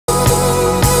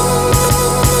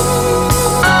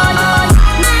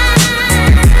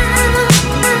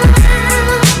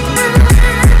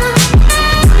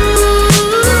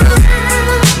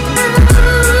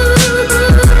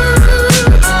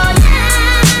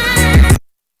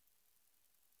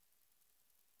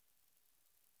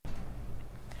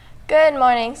Good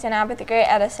morning, St. Albert the Great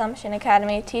at Assumption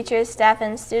Academy. Teachers, staff,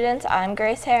 and students, I'm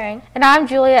Grace Herring. And I'm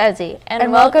Julia Ezzi.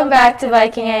 And welcome back to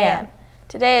Viking AM.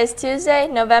 Today is Tuesday,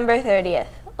 November 30th.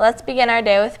 Let's begin our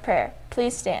day with prayer.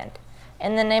 Please stand.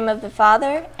 In the name of the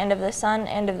Father, and of the Son,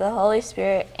 and of the Holy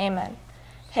Spirit, amen.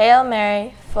 Hail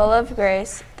Mary, full of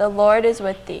grace, the Lord is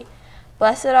with thee.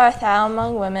 Blessed art thou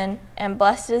among women, and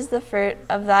blessed is the fruit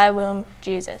of thy womb,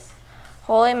 Jesus.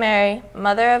 Holy Mary,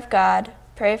 Mother of God,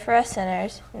 pray for us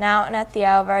sinners, now and at the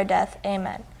hour of our death.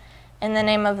 Amen. In the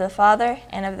name of the Father,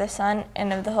 and of the Son,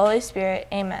 and of the Holy Spirit.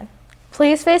 Amen.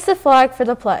 Please face the flag for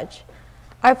the pledge.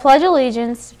 I pledge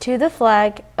allegiance to the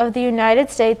flag of the United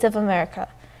States of America,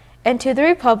 and to the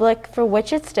republic for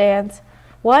which it stands,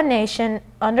 one nation,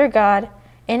 under God,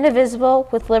 indivisible,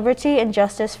 with liberty and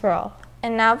justice for all.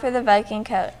 And now for the Viking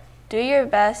Code. Do your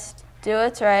best, do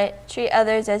what's right, treat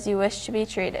others as you wish to be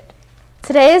treated.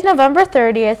 Today is November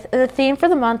 30th, and the theme for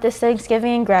the month is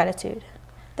Thanksgiving and Gratitude.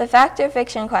 The fact or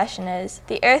fiction question is,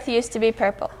 the earth used to be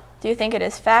purple. Do you think it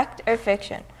is fact or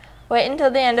fiction? Wait until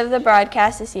the end of the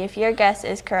broadcast to see if your guess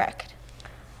is correct.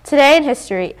 Today in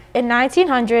history, in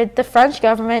 1900, the French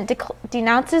government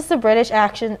denounces the British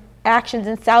actions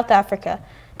in South Africa,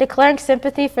 declaring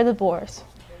sympathy for the Boers.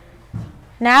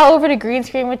 Now over to Green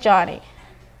Screen with Johnny.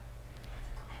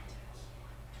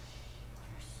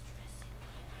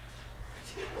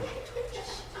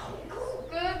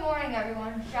 Good morning,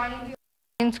 everyone. Johnny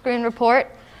Green Screen Report.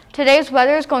 Today's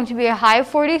weather is going to be a high of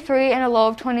 43 and a low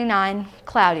of 29,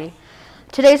 cloudy.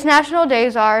 Today's national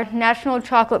days are National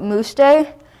Chocolate Mousse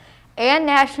Day and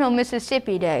National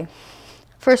Mississippi Day.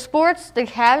 For sports, the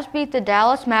Cavs beat the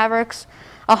Dallas Mavericks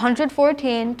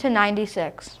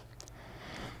 114-96.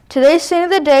 Today's saint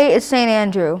of the day is St.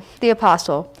 Andrew, the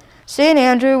Apostle. St.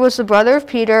 Andrew was the brother of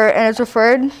Peter and is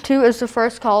referred to as the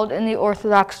first called in the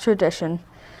Orthodox tradition.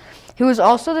 He was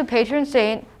also the patron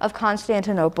saint of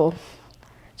Constantinople.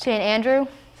 St. Andrew,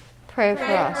 pray for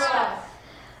us.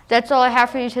 That's all I have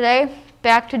for you today.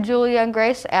 Back to Julia and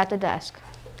Grace at the desk.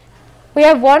 We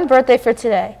have one birthday for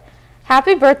today.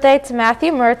 Happy birthday to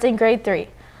Matthew Mertz in grade 3.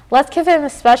 Let's give him a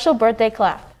special birthday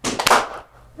clap.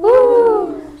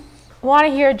 Woo! Want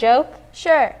to hear a joke?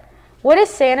 Sure. What is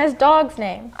Santa's dog's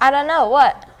name? I don't know.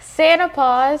 What? Santa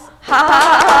Paws.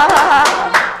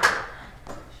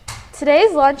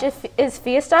 Today's lunch is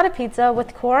fiestada pizza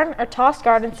with corn or tossed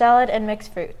garden salad and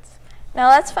mixed fruits. Now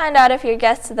let's find out if your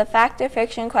guess to the fact or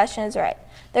fiction question is right.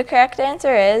 The correct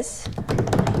answer is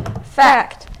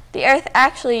fact. The earth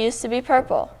actually used to be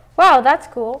purple. Wow, that's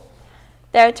cool.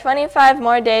 There are 25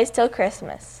 more days till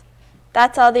Christmas.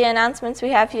 That's all the announcements we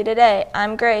have for you today.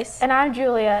 I'm Grace. And I'm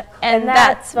Julia. And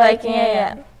that's Viking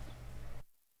AM.